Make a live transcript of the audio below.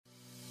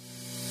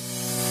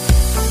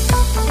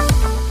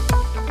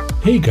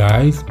Hey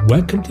guys,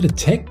 welcome to the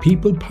Tech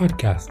People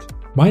Podcast.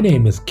 My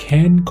name is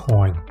Ken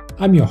Coyne.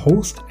 I'm your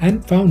host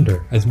and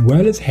founder, as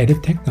well as head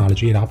of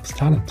technology at Ops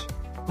Talent.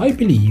 I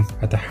believe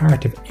at the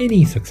heart of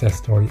any success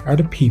story are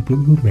the people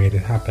who made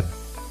it happen.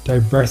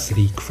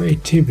 Diversity,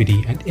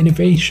 creativity, and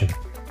innovation,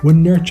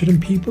 when nurtured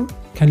in people,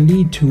 can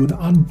lead to an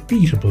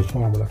unbeatable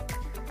formula.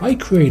 I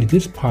created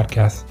this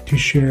podcast to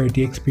share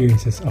the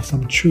experiences of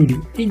some truly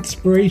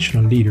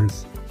inspirational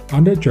leaders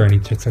on their journey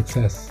to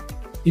success.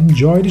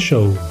 Enjoy the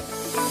show.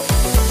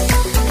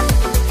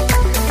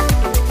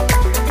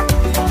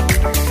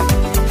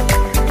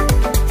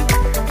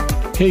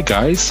 Hey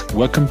guys,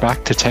 welcome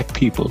back to Tech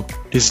People.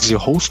 This is your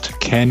host,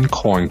 Ken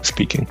Coyne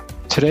speaking.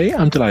 Today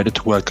I'm delighted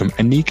to welcome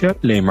Anika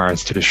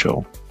Leymars to the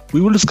show.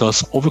 We will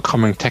discuss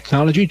overcoming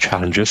technology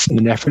challenges in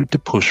an effort to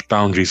push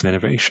boundaries in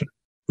innovation,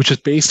 which is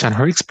based on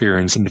her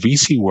experience in the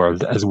VC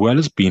world as well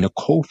as being a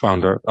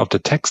co-founder of the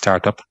tech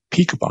startup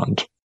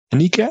Pikabond.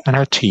 Anika and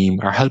her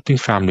team are helping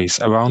families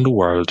around the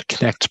world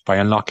connect by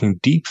unlocking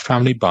deep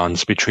family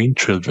bonds between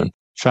children,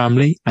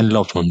 family and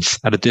loved ones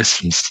at a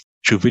distance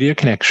through video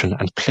connection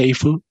and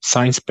playful,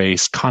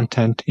 science-based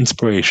content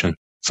inspiration,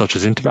 such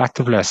as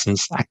interactive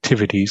lessons,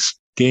 activities,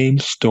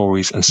 games,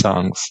 stories, and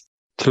songs.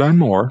 To learn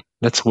more,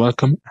 let's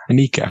welcome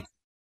Anika.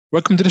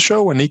 Welcome to the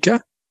show, Anika.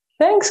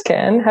 Thanks,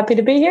 Ken. Happy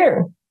to be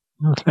here.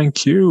 Oh,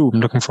 thank you. I'm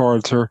looking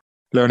forward to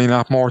learning a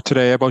lot more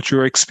today about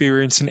your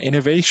experience in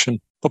innovation.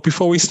 But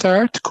before we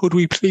start, could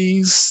we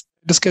please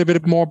just get a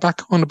bit more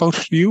background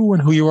about you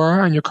and who you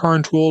are and your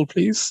current role,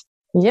 please?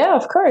 Yeah,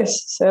 of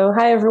course. So,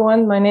 hi,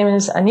 everyone. My name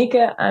is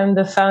Anika. I'm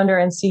the founder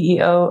and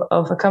CEO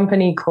of a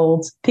company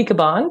called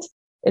Pikabond.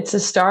 It's a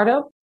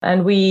startup,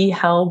 and we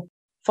help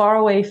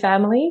faraway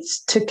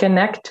families to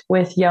connect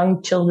with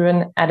young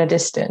children at a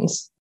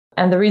distance.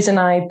 And the reason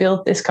I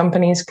built this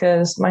company is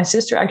because my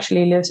sister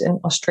actually lives in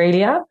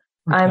Australia.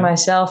 Okay. I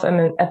myself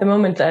am at the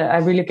moment, I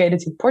relocated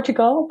to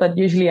Portugal, but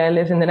usually I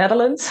live in the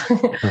Netherlands.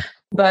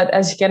 But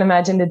as you can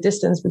imagine, the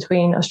distance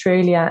between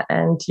Australia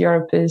and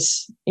Europe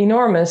is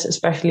enormous,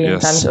 especially in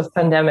times of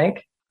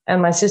pandemic.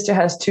 And my sister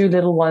has two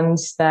little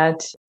ones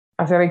that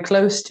are very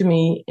close to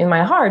me in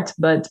my heart,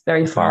 but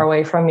very far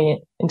away from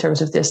me in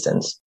terms of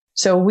distance.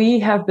 So we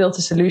have built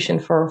a solution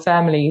for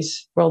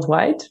families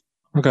worldwide.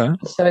 Okay.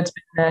 So it's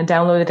been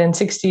downloaded in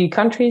 60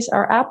 countries,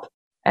 our app.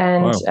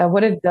 And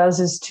what it does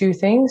is two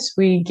things.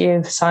 We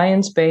give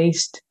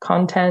science-based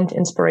content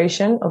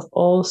inspiration of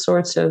all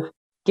sorts of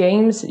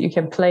games that you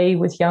can play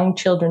with young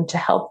children to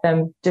help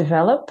them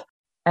develop.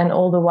 And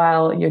all the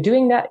while you're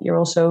doing that, you're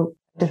also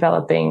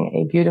developing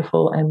a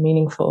beautiful and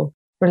meaningful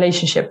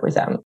relationship with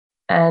them.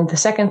 And the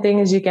second thing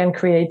is you can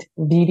create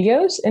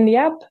videos in the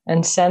app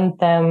and send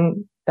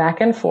them back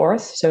and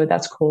forth. So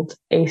that's called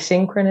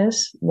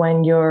asynchronous,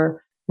 when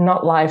you're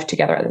not live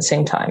together at the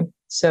same time.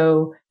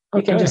 So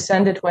you can just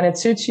send it when it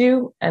suits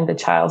you, and the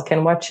child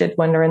can watch it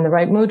when they're in the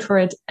right mood for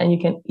it. And you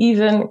can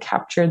even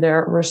capture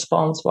their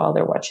response while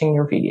they're watching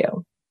your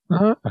video.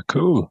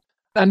 Cool.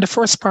 And the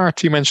first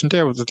part you mentioned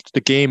there was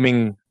the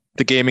gaming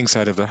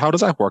side of it. How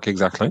does that work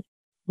exactly?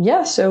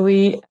 Yeah, so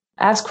we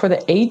ask for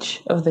the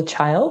age of the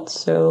child.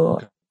 So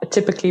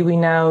typically we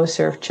now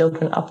serve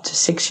children up to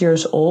 6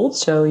 years old,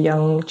 so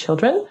young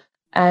children.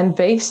 And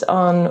based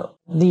on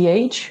the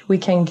age, we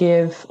can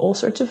give all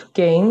sorts of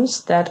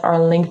games that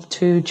are linked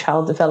to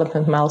child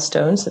development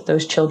milestones that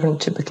those children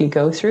typically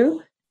go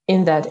through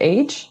in that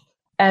age.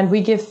 And we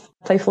give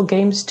playful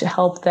games to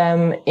help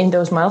them in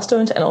those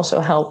milestones and also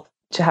help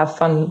to have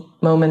fun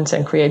moments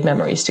and create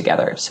memories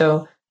together.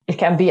 So it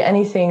can be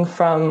anything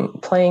from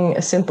playing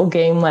a simple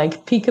game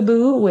like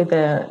Peekaboo with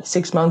a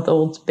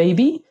 6-month-old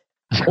baby,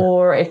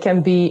 or it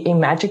can be a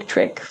magic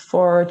trick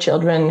for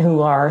children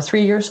who are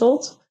 3 years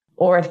old.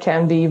 Or it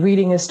can be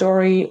reading a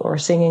story or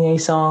singing a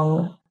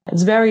song.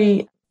 It's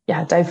very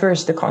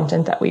diverse, the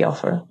content that we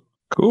offer.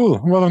 Cool.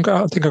 Well,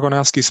 I think I'm going to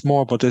ask you some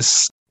more about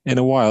this in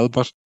a while.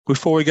 But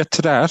before we get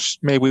to that,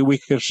 maybe we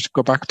could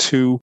go back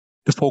to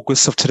the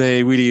focus of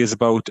today really is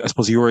about, I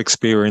suppose, your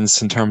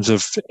experience in terms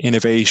of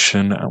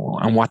innovation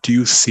and what do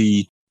you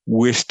see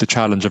with the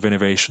challenge of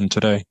innovation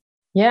today?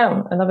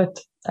 Yeah, I love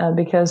it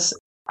because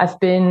I've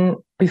been,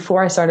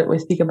 before I started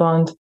with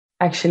Pikabond,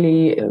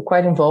 actually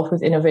quite involved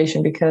with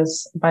innovation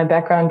because my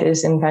background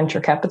is in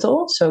venture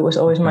capital. So it was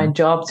always my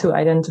job to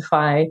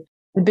identify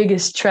the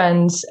biggest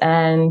trends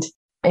and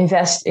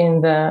invest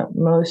in the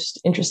most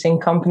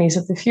interesting companies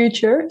of the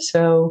future.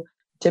 So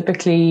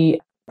typically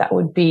that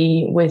would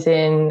be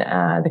within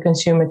the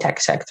consumer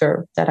tech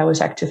sector that I was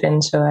active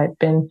in. So I'd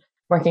been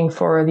working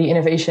for the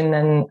innovation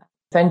and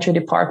venture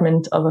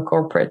department of a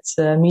corporate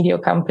media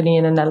company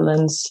in the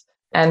Netherlands,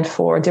 and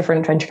for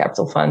different venture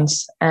capital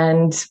funds.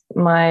 And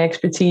my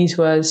expertise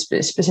was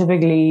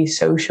specifically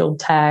social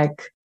tech,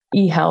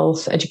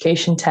 e-health,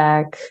 education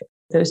tech,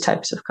 those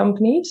types of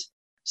companies.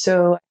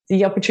 So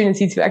the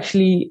opportunity to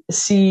actually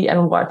see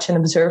and watch and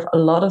observe a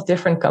lot of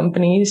different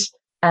companies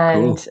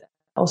and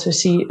also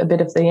see a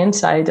bit of the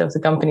inside of the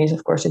companies,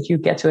 of course, that you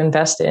get to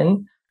invest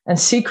in and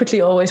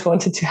secretly always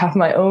wanted to have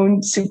my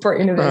own super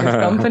innovative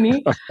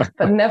company,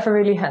 but never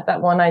really had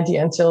that one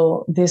idea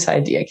until this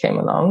idea came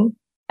along.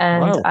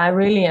 And Wow. I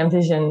really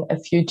envision a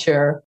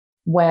future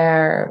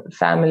where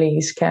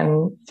families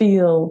can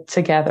feel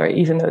together,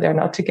 even though they're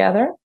not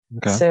together.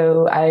 Okay.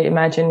 So I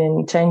imagine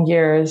in 10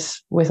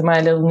 years with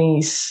my little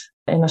niece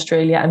in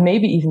Australia, and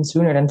maybe even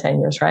sooner than 10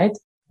 years, right?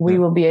 We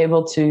will be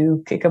able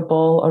to kick a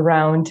ball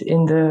around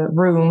in the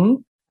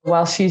room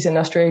while she's in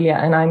Australia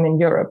and I'm in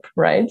Europe,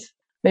 right?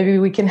 Maybe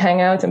we can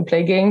hang out and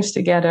play games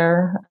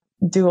together,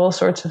 do all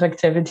sorts of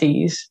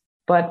activities,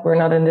 but we're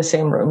not in the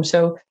same room.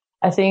 So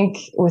I think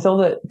with all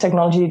the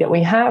technology that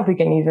we have, we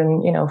can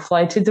even,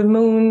 fly to the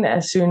moon,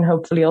 as soon,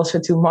 hopefully also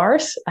to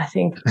Mars. I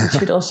think it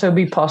should also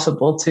be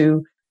possible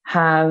to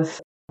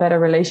have better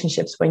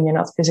relationships when you're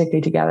not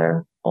physically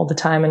together all the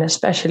time, and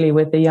especially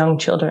with the young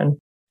children,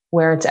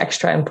 where it's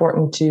extra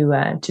important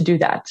to do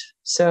that.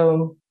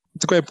 So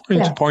it's a great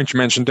point you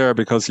mentioned there,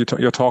 because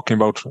you're talking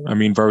about,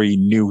 very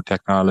new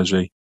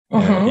technology,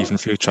 even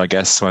future, I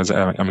guess. So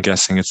I'm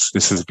guessing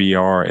this is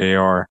VR,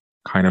 AR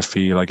kind of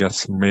feel, I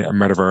guess,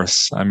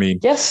 metaverse.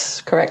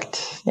 Yes,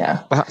 correct.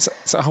 Yeah.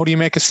 So how do you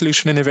make a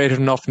solution innovative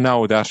enough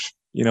now that,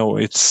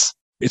 it's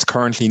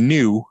currently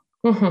new,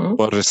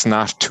 but it's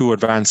not too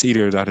advanced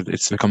either that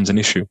it becomes an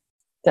issue?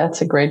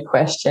 That's a great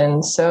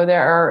question. So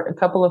there are a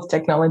couple of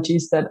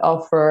technologies that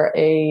offer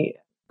a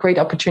great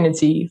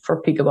opportunity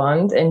for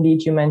Pikabond.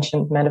 Indeed, you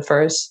mentioned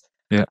metaverse.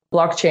 Yeah.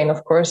 Blockchain,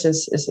 of course,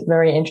 is a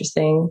very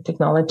interesting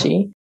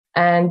technology.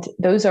 And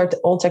those are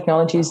all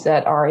technologies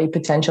that are a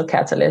potential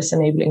catalyst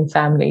enabling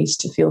families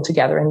to feel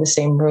together in the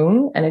same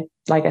room. And it,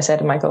 like I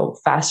said, it might go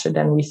faster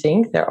than we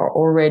think. There are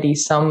already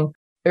some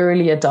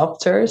early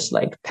adopters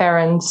like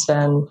parents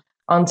and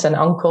aunts and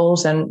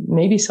uncles, and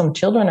maybe some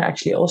children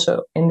actually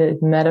also in the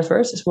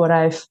metaverse, is what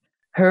I've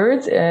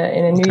heard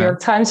in a New York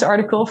Times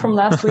article from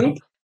last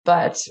week.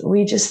 But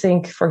we just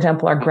think, for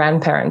example, our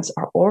grandparents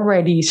are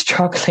already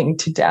struggling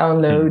to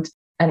download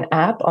an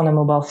app on a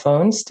mobile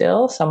phone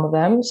still. Some of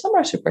them, some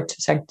are super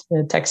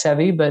tech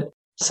savvy, but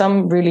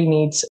some really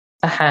needs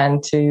a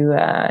hand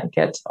to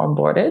get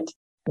onboarded.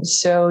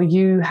 So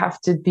you have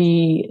to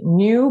be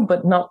new,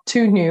 but not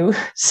too new,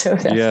 so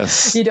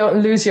that you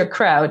don't lose your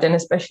crowd, and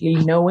especially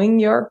knowing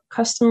your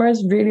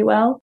customers really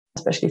well,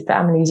 especially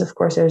families. Of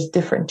course, there's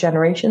different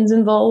generations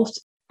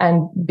involved,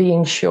 and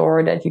being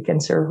sure that you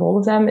can serve all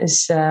of them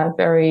is a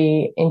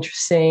very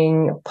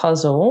interesting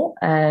puzzle.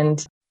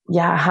 And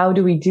how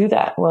do we do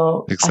that?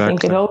 Well, I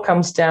think it all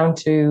comes down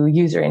to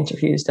user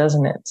interviews,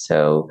 doesn't it?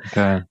 So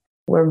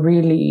we're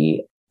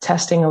really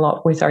testing a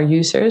lot with our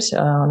users,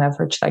 on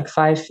average, like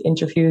 5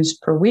 interviews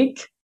per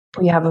week.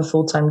 We have a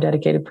full-time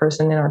dedicated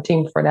person in our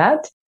team for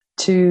that,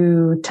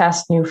 to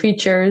test new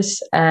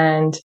features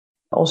and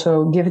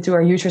also give it to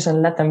our users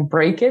and let them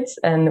break it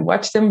and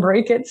watch them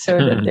break it, so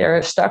that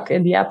they're stuck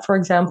in the app, for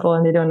example,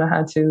 and they don't know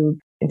how to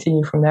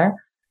continue from there.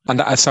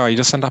 And sorry,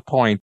 just on that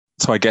point,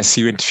 so I guess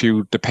you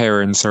interviewed the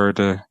parents or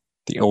the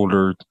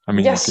older,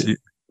 yes,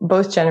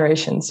 both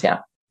generations,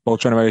 both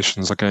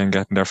generations, okay, and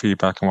getting their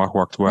feedback on what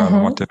worked well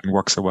and what didn't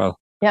work so well.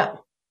 Yeah.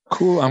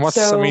 Cool. And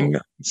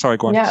sorry,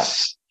 go on. Yeah.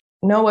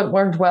 No, what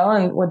worked well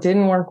and what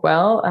didn't work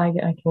well, I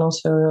can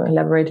also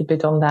elaborate a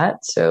bit on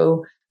that.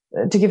 So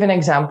to give an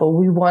example,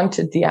 we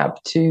wanted the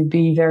app to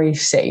be very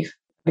safe,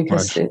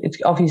 because it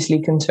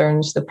obviously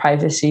concerns the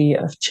privacy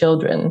of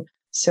children.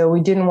 So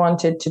we didn't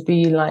want it to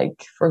be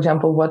like, for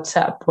example,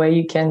 WhatsApp, where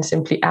you can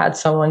simply add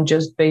someone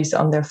just based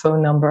on their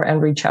phone number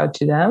and reach out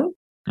to them.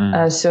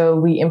 So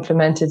we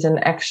implemented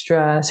an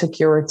extra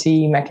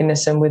security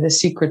mechanism with a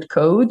secret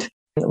code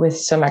with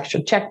some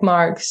extra check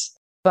marks.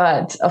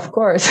 But of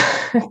course,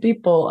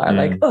 people are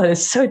like, oh,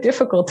 it's so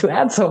difficult to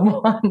add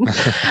someone.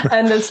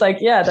 And it's like,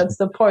 that's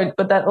the point.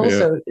 But that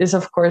also is,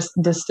 of course,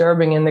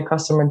 disturbing in the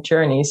customer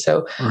journey.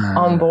 So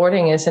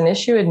onboarding is an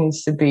issue. It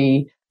needs to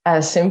be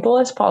as simple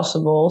as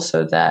possible,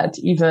 so that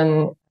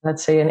even,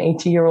 let's say, an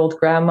 80-year-old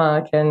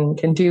grandma can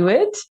do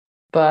it.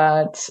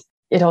 But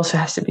it also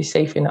has to be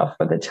safe enough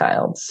for the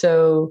child.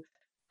 So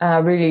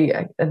really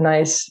a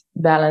nice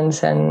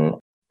balance and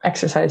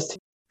exercise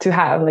to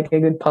have, like a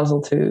good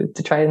puzzle to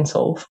try and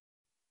solve.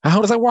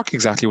 How does that work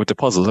exactly with the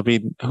puzzle?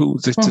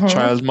 The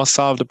child must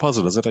solve the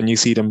puzzle, is it? And you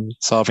see them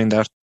solving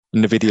that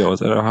in the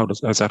videos, or how does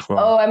that work?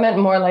 Oh, I meant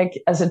more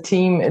like as a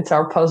team, it's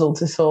our puzzle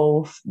to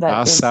solve.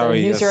 That is a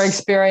user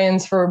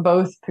experience for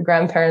both the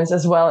grandparents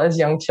as well as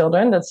young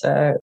children. That's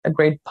a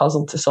great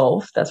puzzle to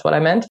solve. That's what I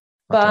meant.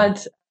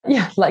 But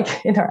like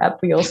in our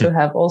app, we also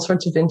have all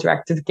sorts of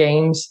interactive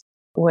games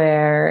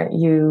where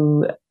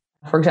you,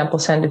 for example,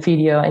 send a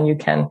video and you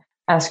can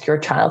ask your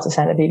child to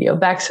send a video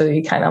back. So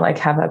you kind of like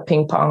have a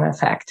ping pong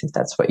effect, if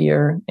that's what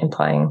you're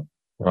implying.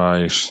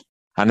 Right.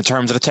 And in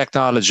terms of the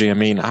technology,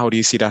 how do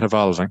you see that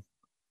evolving?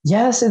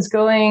 Yes, it's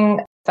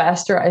going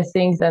faster, I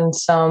think, than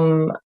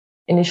some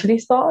initially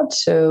thought.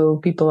 So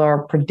people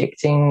are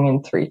predicting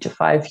in 3 to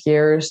 5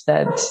 years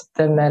that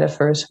the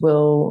metaverse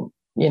will,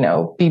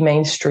 be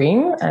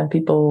mainstream and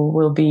people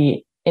will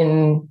be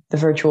in the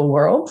virtual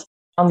world.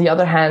 on the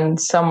other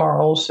hand, some are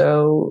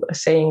also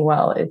saying,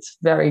 well, it's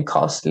very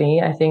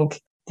costly. I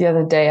think the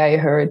other day I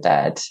heard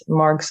that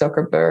Mark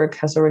Zuckerberg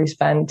has already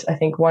spent, I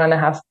think,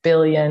 $1.5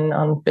 billion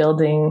on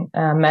building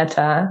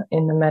Meta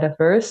in the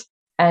metaverse.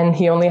 And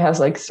he only has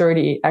like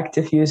 30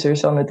 active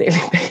users on a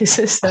daily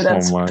basis. So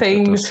that's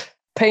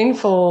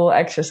painful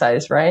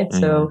exercise, right?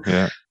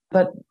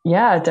 But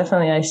yeah,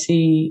 definitely I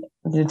see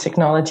the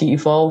technology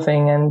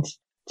evolving, and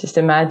just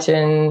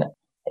imagine,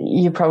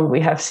 you probably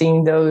have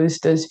seen those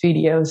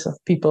videos of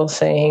people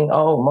saying,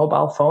 oh,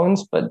 mobile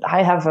phones, but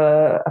I have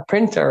a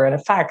printer and a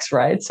fax,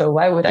 right? So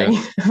why would I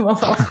need a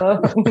mobile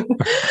phone?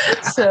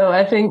 So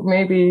I think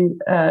maybe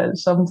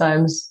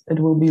sometimes it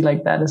will be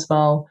like that as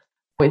well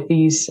with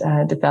these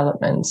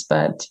developments.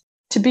 But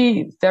to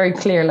be very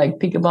clear, like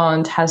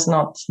Pikabond has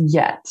not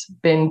yet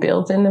been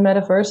built in the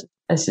metaverse.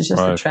 This is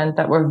just a trend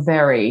that we're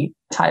very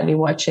tightly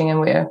watching, and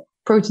we're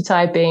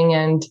prototyping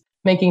and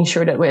making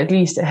sure that we're at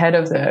least ahead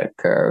of the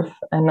curve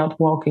and not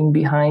walking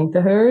behind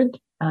the herd.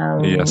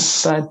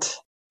 But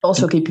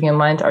also keeping in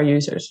mind our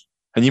users.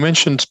 And you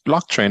mentioned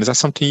blockchain. Is that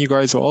something you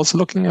guys are also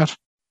looking at?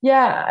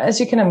 Yeah, as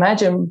you can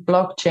imagine,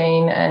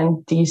 blockchain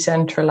and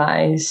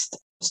decentralized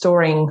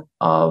storing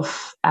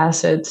of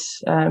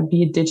assets,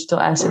 be it digital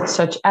assets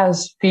such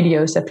as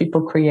videos that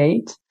people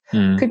create,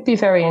 could be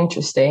very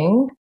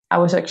interesting. I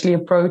was actually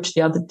approached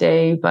the other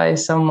day by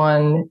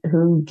someone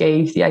who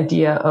gave the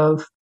idea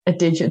of a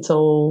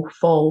digital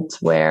vault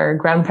where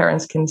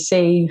grandparents can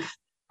save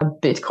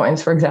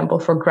bitcoins, for example,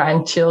 for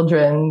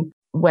grandchildren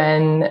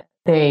when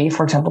they,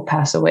 for example,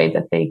 pass away,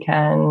 that they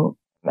can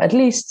at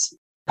least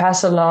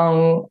pass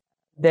along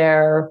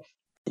their,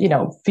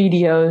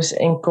 videos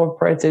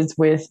incorporated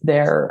with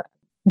their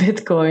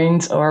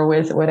bitcoins or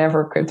with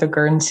whatever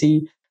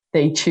cryptocurrency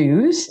they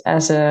choose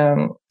as a,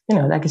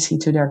 legacy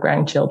to their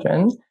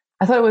grandchildren.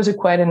 I thought it was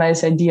quite a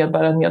nice idea,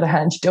 but on the other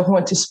hand, you don't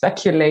want to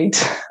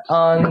speculate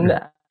on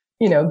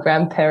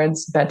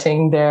grandparents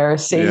betting their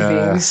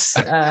savings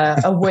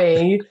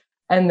away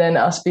and then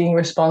us being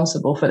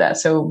responsible for that.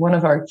 So one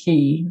of our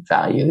key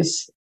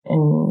values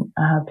in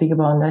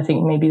Pikabond, I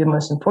think maybe the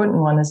most important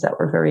one, is that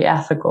we're very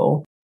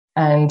ethical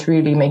and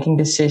really making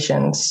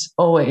decisions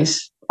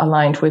always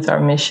aligned with our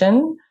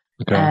mission.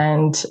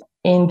 And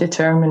in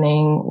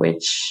determining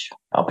which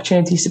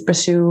opportunities to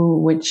pursue,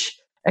 which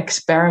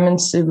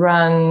experiments to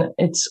run,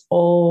 it's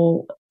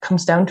all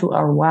comes down to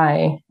our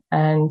why.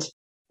 And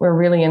we're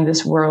really in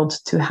this world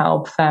to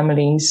help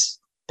families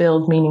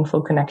build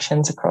meaningful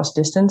connections across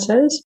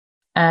distances.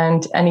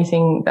 And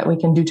anything that we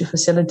can do to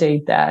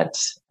facilitate that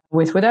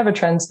with whatever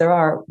trends there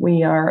are,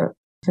 we are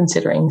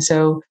considering.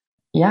 So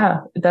yeah,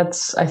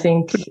 that's, I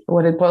think,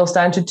 what it boils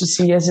down to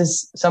see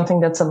is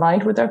something that's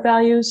aligned with our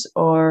values,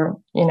 or,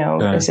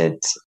 is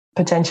it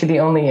potentially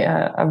only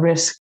a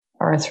risk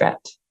or a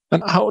threat?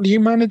 And how do you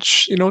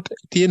manage,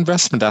 the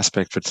investment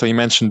aspect of it? So you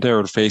mentioned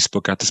there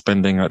Facebook after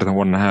spending,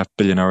 $1.5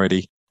 billion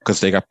already, because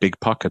they got big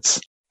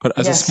pockets. But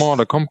as a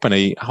smaller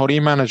company, how do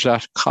you manage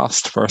that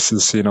cost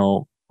versus,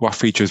 what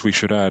features we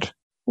should add?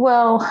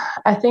 Well,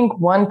 I think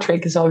one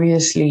trick is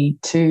obviously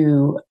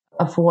to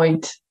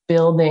avoid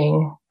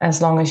building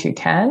as long as you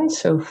can.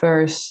 So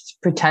first,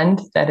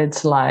 pretend that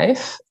it's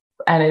live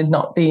and it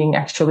not being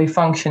actually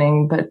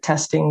functioning, but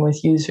testing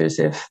with users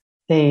if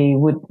they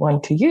would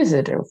want to use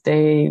it,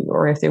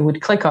 or if they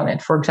would click on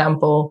it. For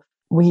example,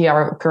 we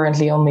are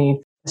currently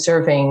only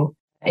serving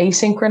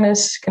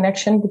asynchronous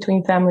connection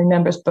between family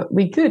members, but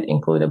we could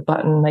include a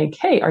button like,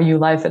 hey, are you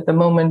live at the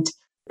moment?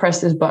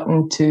 Press this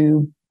button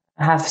to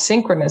have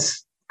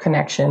synchronous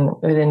connection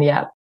within the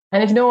app.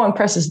 And if no one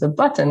presses the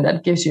button,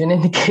 that gives you an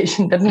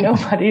indication that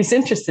nobody is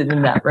interested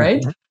in that,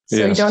 right?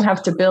 So you don't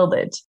have to build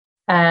it.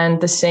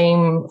 And the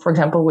same, for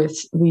example,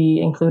 we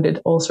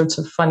included all sorts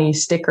of funny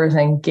stickers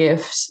and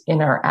GIFs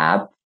in our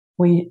app.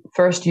 We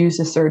first used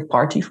a third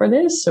party for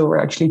this. So we're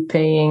actually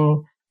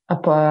paying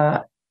up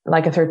a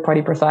third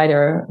party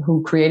provider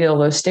who created all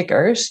those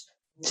stickers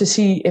to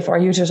see if our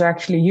users are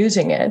actually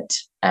using it.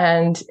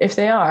 And if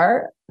they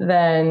are,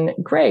 then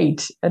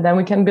great. And then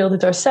we can build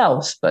it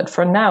ourselves. But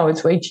for now,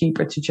 it's way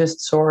cheaper to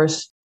just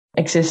source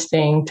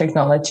existing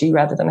technology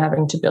rather than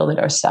having to build it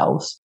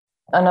ourselves.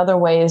 Another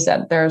way is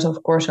that there's,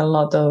 of course, a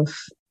lot of,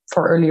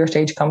 for earlier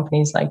stage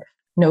companies, like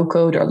no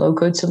code or low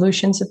code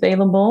solutions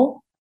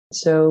available.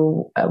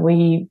 So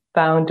we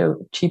found a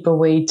cheaper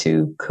way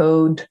to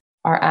code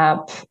our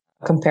app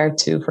compared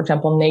to, for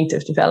example,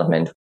 native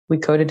development. We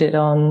coded it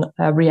on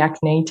React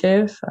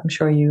Native. I'm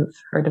sure you've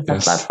heard of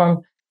that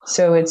platform.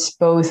 So it's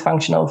both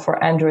functional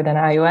for Android and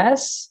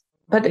iOS,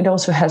 but it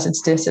also has its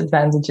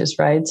disadvantages,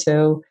 right?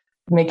 So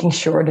making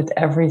sure that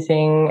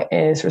everything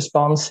is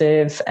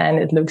responsive and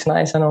it looks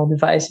nice on all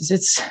devices,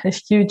 it's a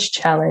huge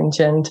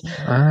challenge. And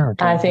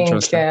I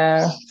think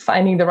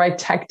finding the right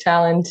tech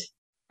talent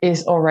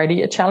is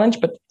already a challenge.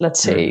 But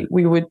let's say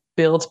we would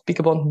build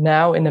Pikabond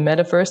now in the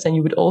metaverse, and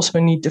you would also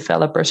need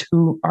developers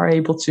who are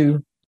able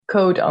to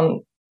code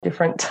on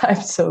different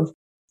types of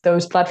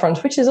those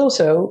platforms, which is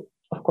also,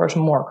 of course,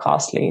 more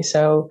costly.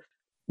 So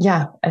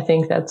yeah, I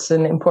think that's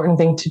an important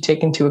thing to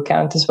take into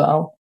account as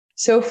well.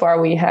 so far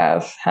we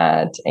have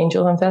had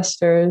angel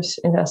investors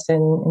invest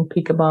in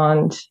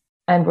Pikabond,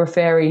 and we're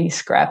very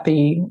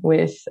scrappy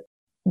with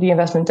the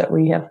investment that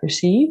we have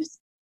received.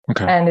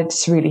 Okay. And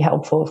it's really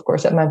helpful, of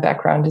course, that my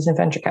background is in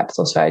venture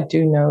capital. So I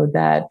do know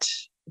that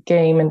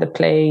game and the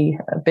play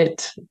a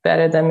bit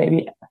better than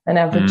maybe an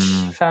average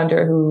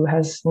founder who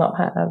has not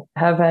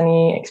have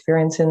any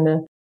experience in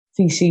the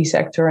VC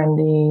sector and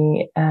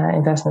the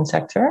investment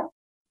sector.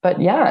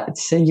 But yeah,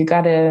 it's you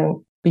got to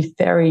be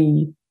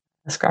very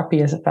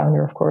scrappy as a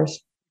founder, of course.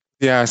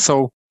 Yeah.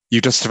 So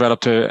you just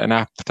developed an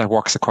app that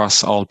works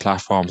across all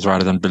platforms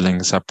rather than building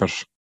a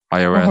separate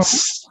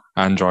iOS,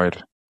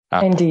 Android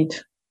app. Indeed.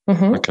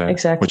 Okay.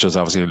 Exactly. Which is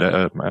obviously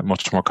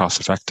much more cost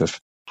effective.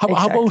 How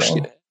about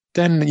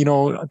then,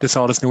 all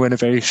this new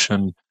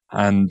innovation,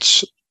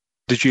 and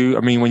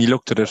when you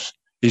looked at it,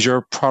 is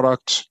your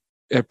product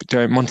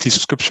a monthly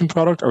subscription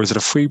product, or is it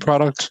a free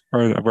product,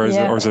 or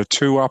is there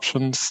two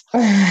options?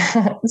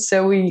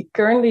 So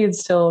currently it's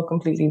still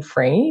completely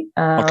free.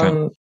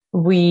 Okay.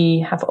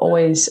 We have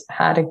always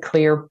had a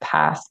clear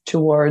path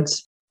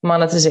towards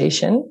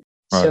monetization.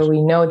 Right. So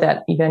we know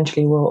that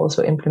eventually we'll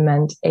also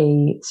implement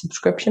a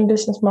subscription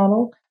business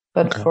model.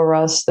 But for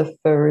us, the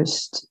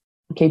first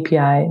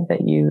KPI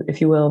that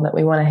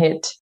we want to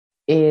hit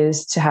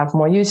is to have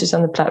more users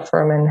on the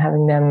platform and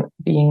having them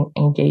being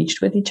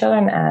engaged with each other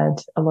and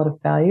add a lot of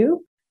value.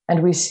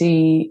 And we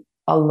see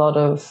a lot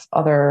of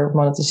other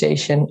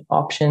monetization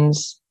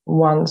options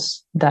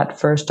once that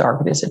first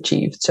target is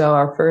achieved. So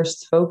our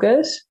first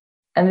focus,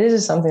 and this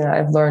is something that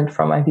I've learned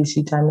from my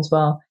VC time as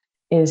well,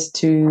 is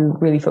to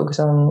really focus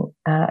on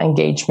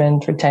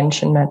engagement,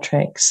 retention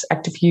metrics,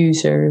 active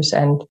users,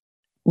 and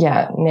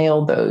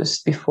nail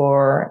those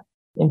before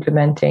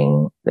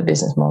implementing the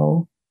business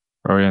model.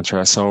 Very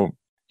interesting. So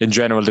in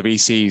general, the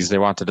VCs, they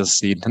wanted to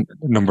see the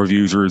number of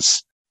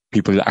users,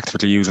 people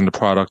actively using the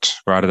product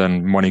rather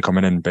than money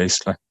coming in,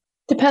 basically.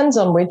 Depends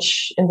on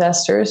which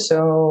investors.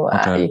 So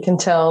you can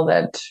tell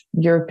that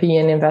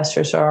European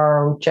investors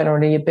are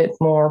generally a bit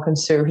more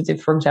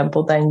conservative, for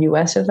example, than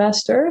US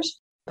investors.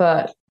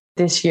 But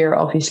this year,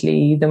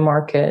 obviously, the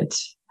market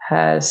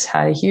has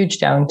had a huge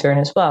downturn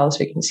as well.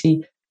 So you can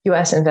see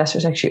US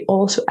investors actually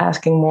also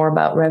asking more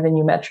about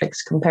revenue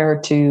metrics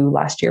compared to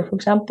last year, for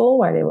example,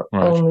 where they were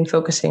only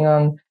focusing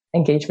on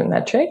engagement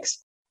metrics,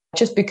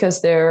 just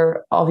because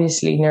they're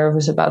obviously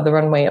nervous about the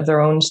runway of their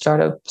own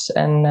startups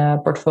and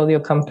portfolio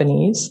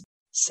companies.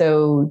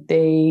 So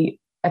they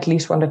at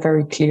least want a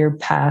very clear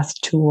path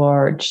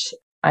towards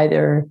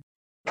either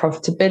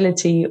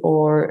profitability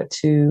or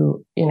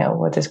to,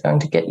 what is going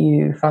to get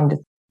you funded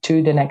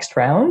to the next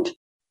round.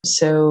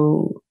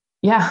 So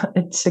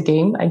it's a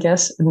game, I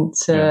guess.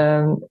 It's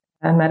a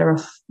matter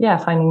of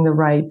finding the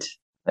right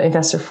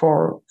investor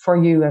for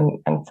you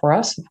and for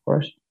us, of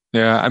course.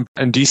 Yeah,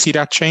 and do you see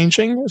that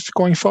changing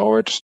going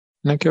forward?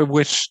 Like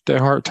with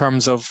the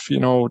terms of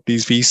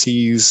these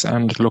VCs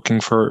and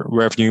looking for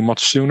revenue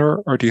much sooner,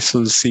 or do you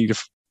still see the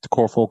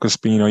core focus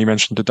being? You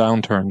mentioned the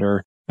downturn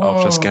there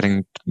of just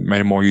getting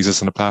many more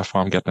users on the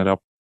platform, getting it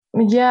up.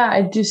 Yeah,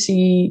 I do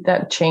see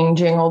that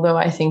changing. Although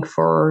I think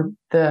for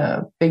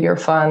the bigger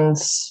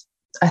funds,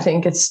 I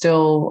think it's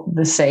still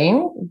the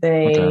same.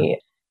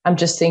 I'm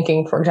just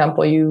thinking, for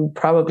example, you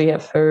probably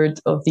have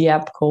heard of the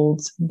app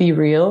called Be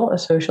Real, a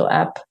social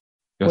app,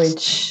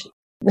 which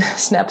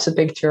snaps a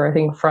picture, I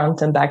think,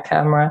 front and back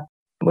camera,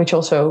 which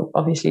also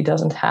obviously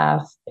doesn't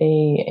have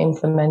a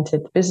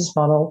implemented business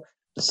model.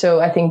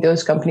 So I think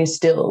those companies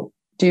still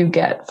do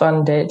get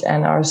funded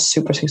and are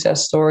super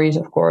success stories,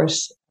 of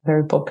course,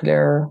 very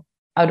popular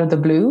out of the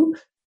blue.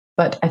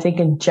 But I think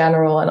in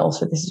general, and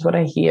also this is what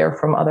I hear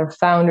from other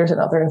founders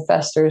and other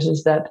investors,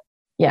 is that,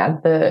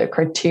 the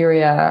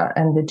criteria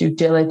and the due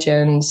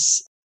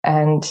diligence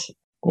and,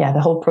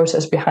 the whole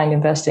process behind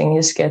investing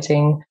is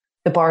getting,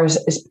 the bar is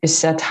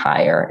set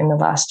higher in the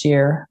last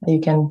year. You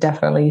can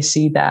definitely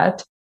see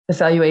that. The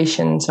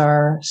valuations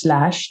are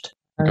slashed,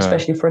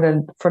 especially for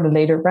the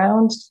later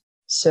rounds.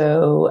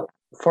 So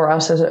for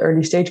us as an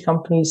early stage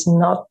company, it's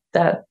not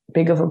that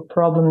big of a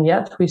problem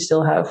yet. We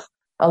still have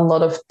a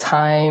lot of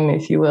time,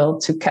 if you will,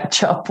 to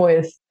catch up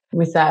with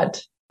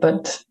that.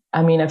 But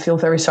I feel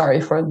very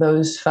sorry for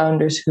those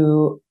founders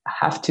who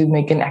have to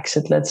make an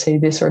exit, let's say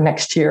this or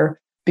next year,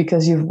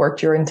 because you've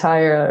worked your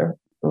entire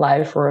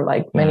life, or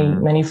like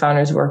many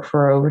founders work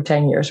for over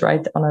 10 years,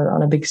 right?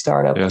 On a big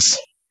startup. Yes.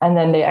 And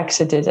then they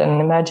exited,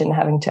 and imagine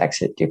having to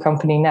exit your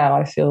company now.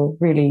 I feel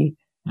really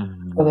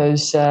for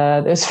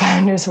those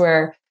founders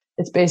where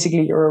it's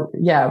basically your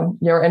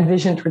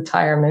envisioned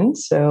retirement.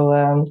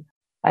 So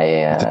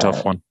it's a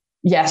tough one.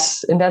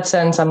 Yes, in that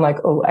sense, I'm like,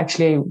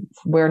 actually,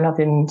 we're not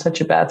in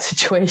such a bad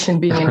situation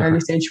being an early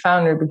stage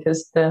founder,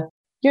 because the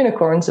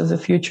unicorns of the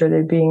future,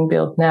 they're being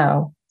built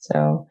now.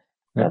 So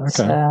that's,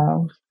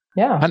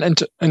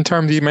 And in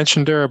terms you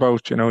mentioned there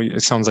about,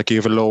 it sounds like you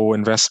have a low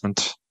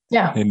investment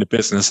in the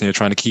business and you're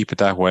trying to keep it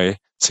that way.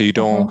 So you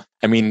don't,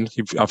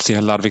 you've obviously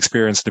had a lot of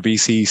experience on the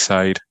VC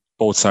side,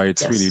 both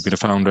sides, really, being a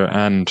founder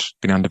and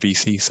being on the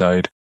VC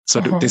side.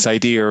 So this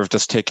idea of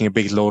just taking a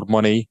big load of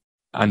money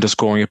and just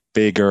going it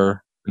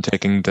bigger and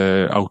taking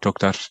the outlook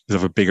that is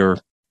of a bigger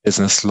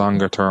business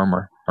longer term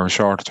or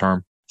shorter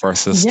term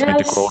versus trying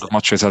to grow Yes. as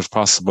much as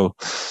possible.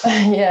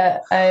 Yeah,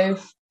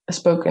 I've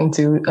spoken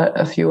to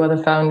a few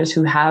other founders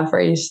who have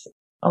raised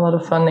a lot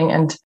of funding,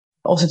 and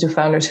also to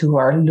founders who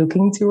are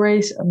looking to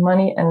raise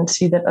money and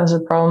see that as a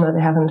problem that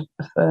they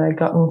haven't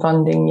gotten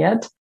funding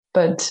yet.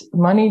 But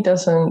money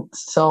doesn't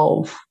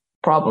solve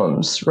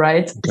problems,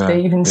 right? Okay,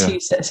 They even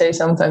say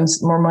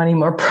sometimes more money,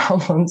 more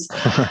problems.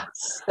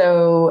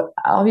 So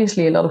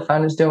obviously, a lot of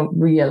founders don't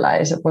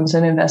realize that once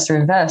an investor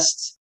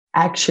invests,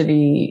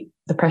 actually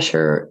the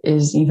pressure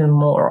is even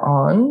more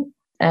on.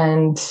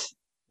 And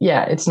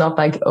yeah, it's not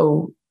like,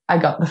 oh, I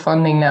got the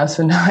funding now,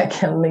 so now I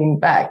can lean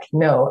back.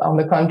 No, on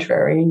the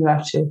contrary, you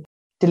have to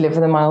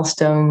deliver the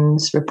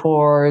milestones,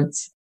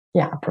 reports,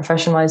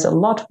 professionalize a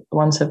lot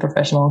once a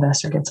professional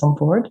investor gets on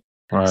board.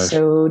 Right.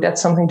 So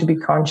that's something to be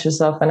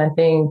conscious of. And I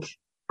think,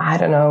 I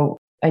don't know,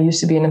 I used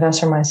to be an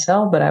investor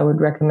myself, but I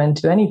would recommend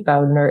to any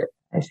founder,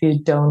 if you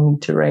don't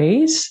need to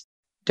raise,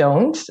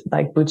 don't,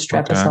 like,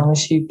 bootstrap as long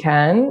as you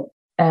can.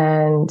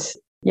 And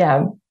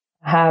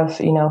have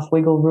enough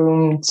wiggle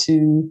room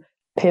to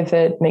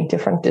pivot, make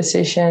different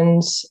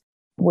decisions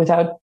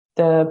without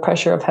the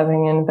pressure of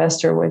having an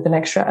investor with an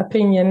extra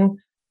opinion,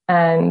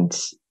 and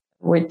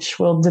which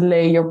will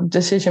delay your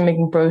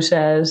decision-making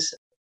process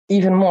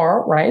even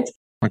more, right?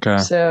 Okay.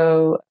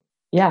 So,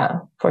 yeah,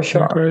 for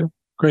sure. Yeah,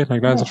 great.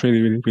 Like that's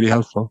really, really, really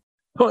helpful.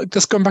 Well,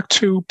 just going back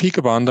to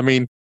Pikabond, I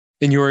mean,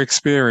 in your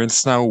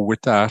experience now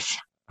with that,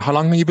 how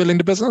long are you building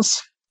the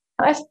business?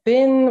 I've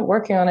been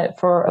working on it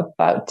for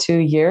about 2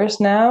 years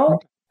now.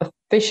 Okay.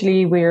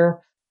 Officially, we're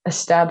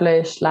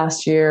established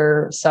last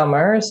year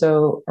summer,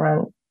 so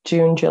around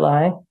June,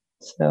 July.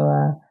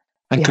 So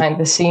behind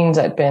the scenes,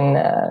 I've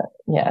been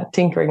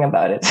tinkering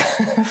about it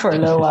for a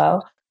little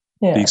while.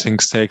 Yeah. These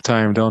things take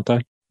time, don't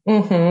they?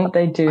 Mm-hmm,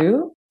 they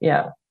do.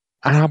 Yeah.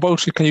 And how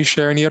about, can you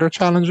share any other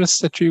challenges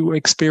that you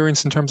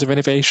experienced in terms of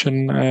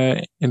innovation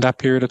in that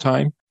period of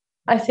time?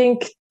 I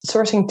think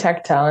sourcing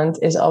tech talent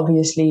is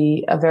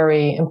obviously a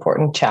very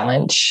important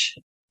challenge.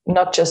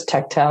 Not just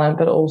tech talent,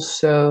 but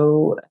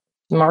also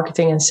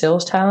marketing and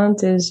sales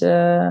talent is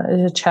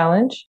a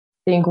challenge.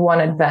 I think one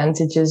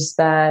advantage is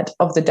that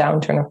of the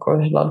downturn, of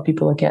course, a lot of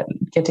people are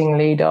getting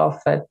laid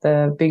off at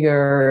the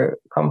bigger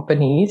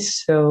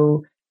companies.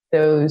 So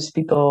those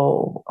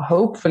people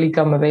hopefully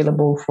come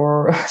available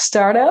for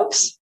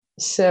startups.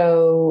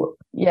 So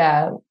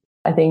yeah,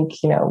 I think,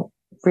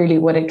 really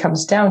what it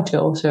comes down to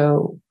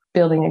also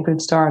building a good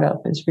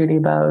startup is really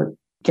about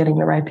getting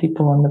the right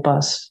people on the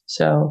bus.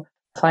 So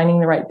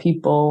finding the right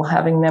people,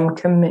 having them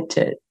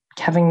committed,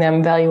 having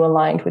them value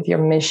aligned with your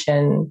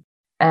mission,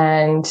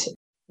 and,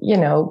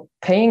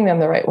 paying them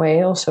the right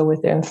way also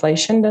with the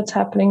inflation that's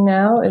happening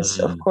now. It's,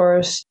 of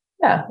course,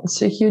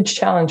 it's a huge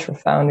challenge for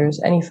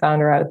founders. Any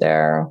founder out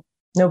there,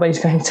 nobody's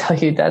going to tell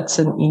you that's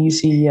an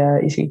easy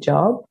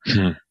job.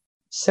 Mm-hmm.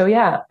 So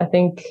I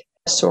think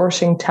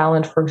sourcing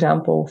talent, for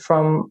example,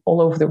 from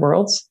all over the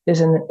world is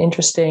an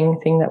interesting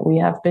thing that we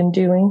have been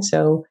doing.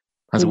 So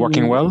is it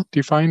working well, do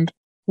you find?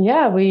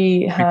 Yeah,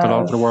 we have people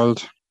all over the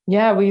world.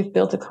 Yeah, we've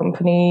built a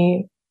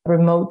company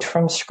remote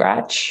from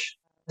scratch.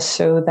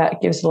 So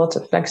that gives lots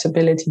of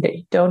flexibility that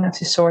you don't have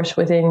to source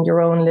within your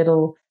own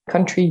little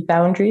country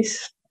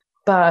boundaries.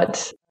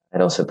 But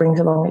it also brings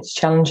along its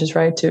challenges,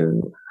 right?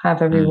 To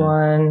have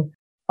everyone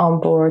on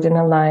board and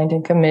aligned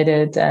and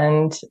committed,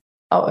 and,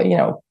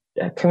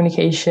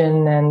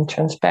 communication and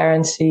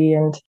transparency.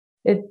 And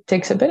it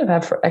takes a bit of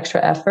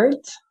extra effort,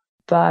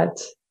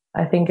 but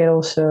I think it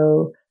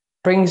also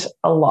brings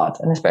a lot.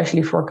 And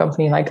especially for a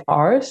company like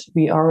ours,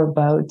 we are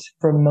about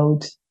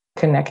remote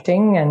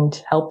connecting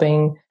and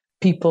helping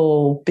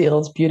people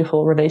build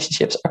beautiful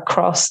relationships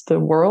across the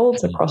world,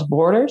 across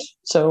borders.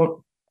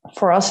 So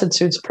for us, it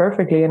suits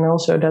perfectly. And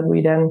also that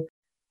we then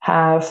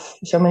have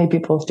so many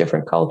people of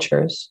different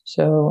cultures.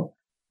 So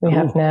we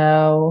have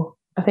now,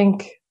 I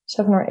think,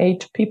 7 or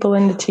 8 people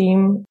in the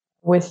team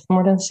with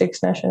more than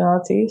 6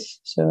 nationalities.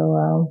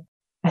 So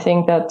I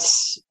think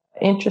that's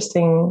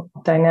interesting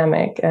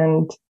dynamic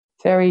and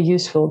very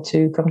useful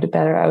to come to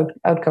better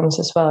outcomes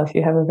as well if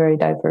you have a very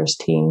diverse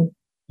team.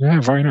 Yeah,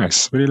 very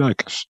nice. Really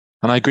like it.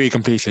 And I agree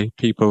completely.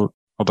 People,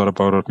 no doubt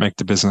about it, make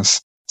the business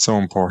so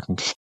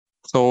important.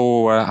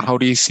 So how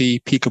do you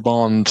see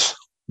Pikabond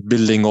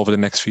building over the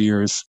next few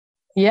years?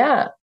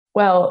 Yeah,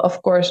 well,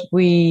 of course,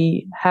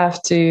 we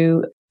have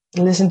to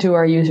listen to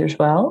our users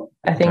well.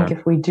 I think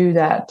if we do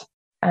that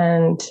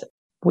and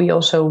we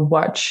also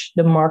watch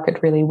the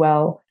market really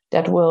well,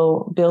 that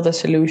will build a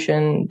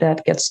solution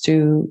that gets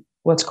to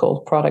what's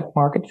called product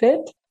market fit.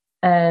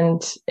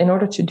 And in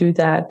order to do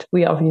that,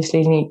 we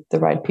obviously need the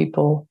right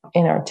people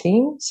in our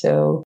team.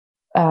 So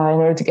in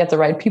order to get the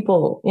right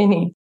people, you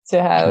need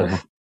to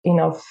have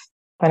enough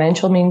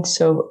financial means.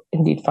 So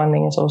indeed,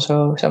 funding is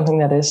also something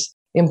that is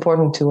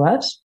important to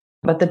us.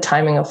 But the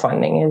timing of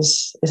funding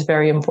is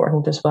very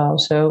important as well.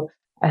 So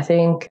I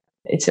think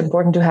it's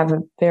important to have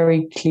a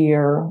very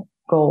clear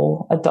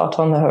goal, a dot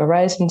on the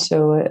horizon.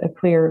 So a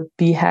clear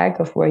BHAG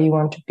of where you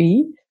want to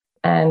be.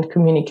 and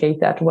communicate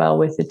that well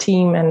with the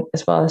team and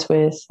as well as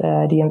with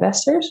the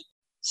investors,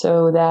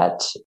 so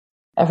that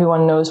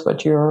everyone knows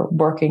what you're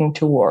working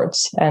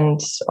towards. And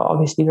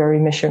obviously very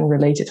mission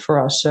related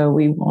for us. So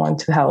we want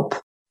to help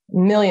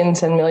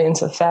millions and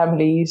millions of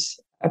families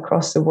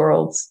across the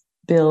world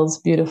build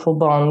beautiful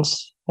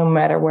bonds, no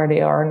matter where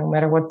they are, no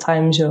matter what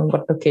time zone,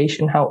 what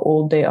location, how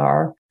old they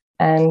are.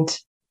 And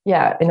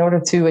yeah, in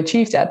order to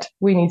achieve that,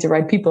 we need the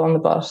right people on the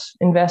bus,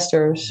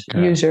 investors,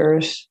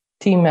 users,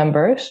 team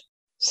members.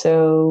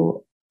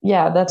 So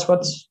yeah, that's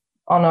what's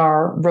on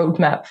our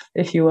roadmap,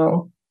 if you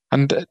will.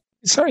 And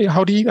sorry,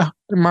 how do you,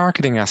 the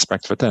marketing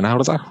aspect of it then, how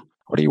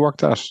do you work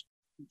that?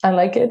 I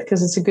like it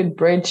because it's a good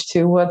bridge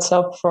to what's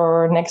up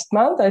for next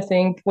month. I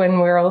think when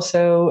we're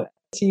also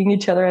seeing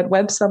each other at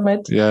Web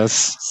Summit.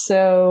 Yes.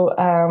 So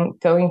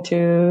going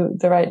to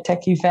the right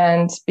tech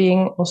events,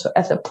 being also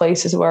at the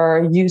places where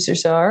our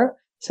users are.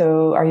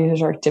 So our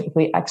users are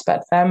typically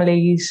expat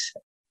families.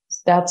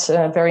 That's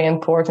a very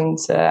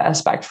important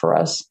aspect for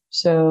us.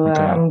 So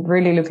I'm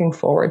really looking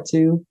forward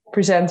to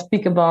present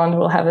Pikabond.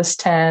 We'll have a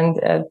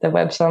stand at the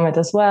Web Summit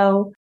as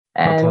well.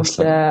 And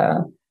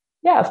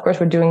of course,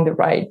 we're doing the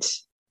right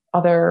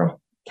other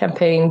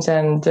campaigns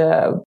and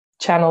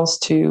channels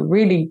to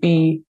really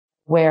be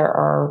where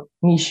our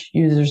niche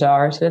users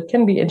are. So it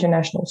can be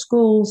international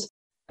schools,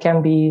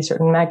 can be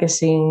certain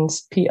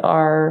magazines,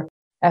 PR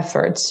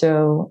efforts.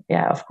 So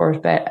yeah, of course,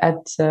 at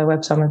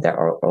Web Summit, there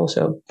are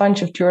also a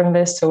bunch of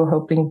journalists. So we're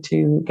hoping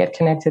to get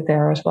connected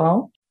there as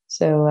well.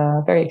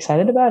 So very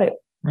excited about it.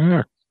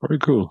 Yeah, very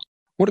cool.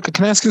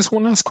 Can I ask you this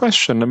one last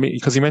question? I mean,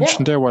 because you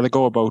mentioned there a while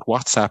ago about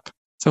WhatsApp.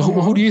 So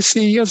who do you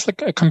see as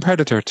like a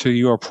competitor to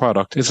your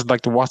product? Is it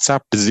like the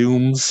WhatsApp, the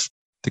Zooms,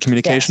 the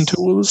communication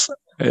tools?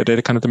 Are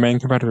they kind of the main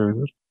competitor?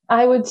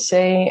 I would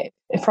say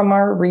from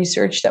our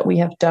research that we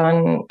have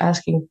done,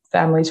 asking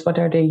families what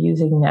are they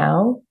using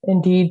now,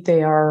 indeed,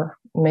 they are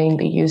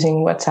mainly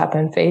using WhatsApp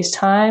and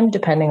FaceTime,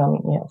 depending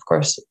on, of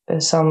course,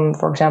 some,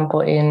 for example,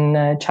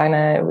 in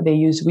China, they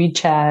use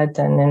WeChat,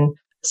 and in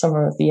some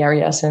of the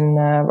areas in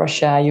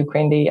Russia,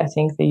 Ukraine, I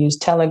think they use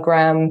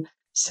Telegram.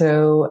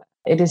 So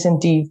it is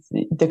indeed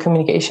the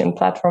communication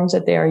platforms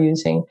that they are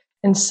using.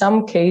 In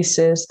some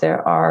cases,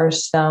 there are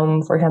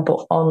some, for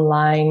example,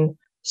 online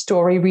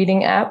story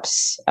reading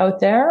apps out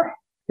there,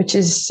 which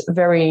is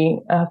very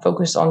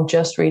focused on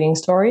just reading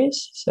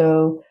stories.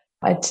 So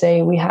I'd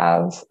say we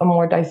have a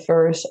more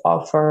diverse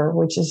offer,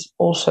 which is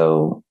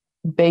also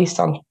based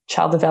on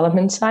child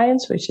development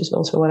science, which is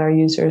also what our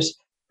users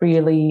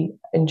really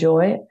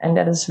enjoy. And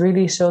that is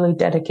really solely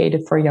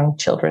dedicated for young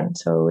children.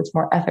 So it's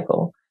more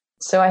ethical.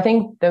 So I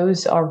think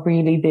those are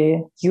really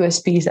the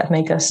USPs that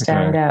make us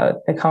stand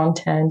out, the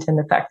content and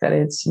the fact that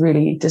it's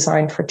really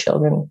designed for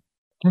children.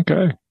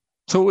 Okay.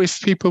 So if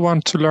people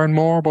want to learn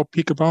more about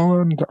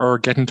Pikabond or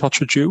get in touch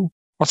with you,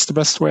 what's the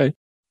best way?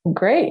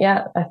 Great.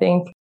 Yeah, I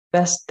think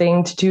best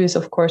thing to do is,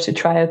 of course, to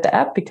try out the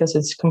app because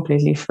it's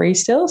completely free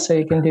still. So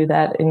you can do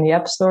that in the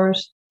app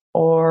stores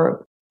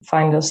or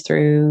find us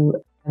through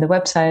the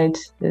website,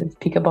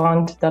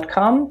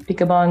 pikabond.com,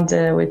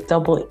 Pikabond with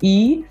double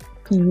E,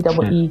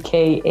 P-E-E-K-A-B-O-N-D.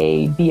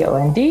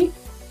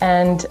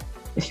 And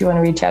if you want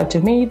to reach out to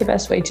me, the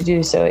best way to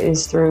do so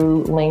is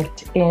through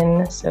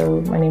LinkedIn.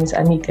 So my name is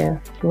Annieke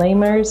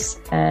Lemers,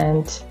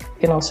 and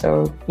you can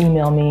also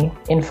email me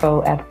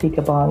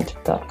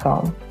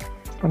info@pikabond.com.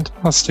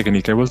 Fantastic,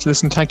 Annieke. Well,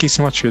 listen, thank you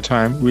so much for your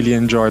time. Really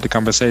enjoyed the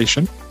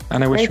conversation.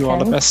 And I wish you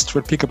all the best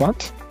with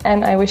Pikabond.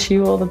 And I wish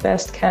you all the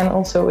best, Ken,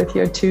 also with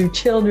your 2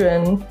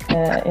 children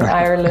in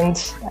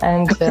Ireland.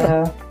 And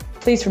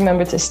please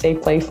remember to stay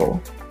playful.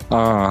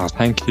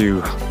 Thank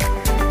you.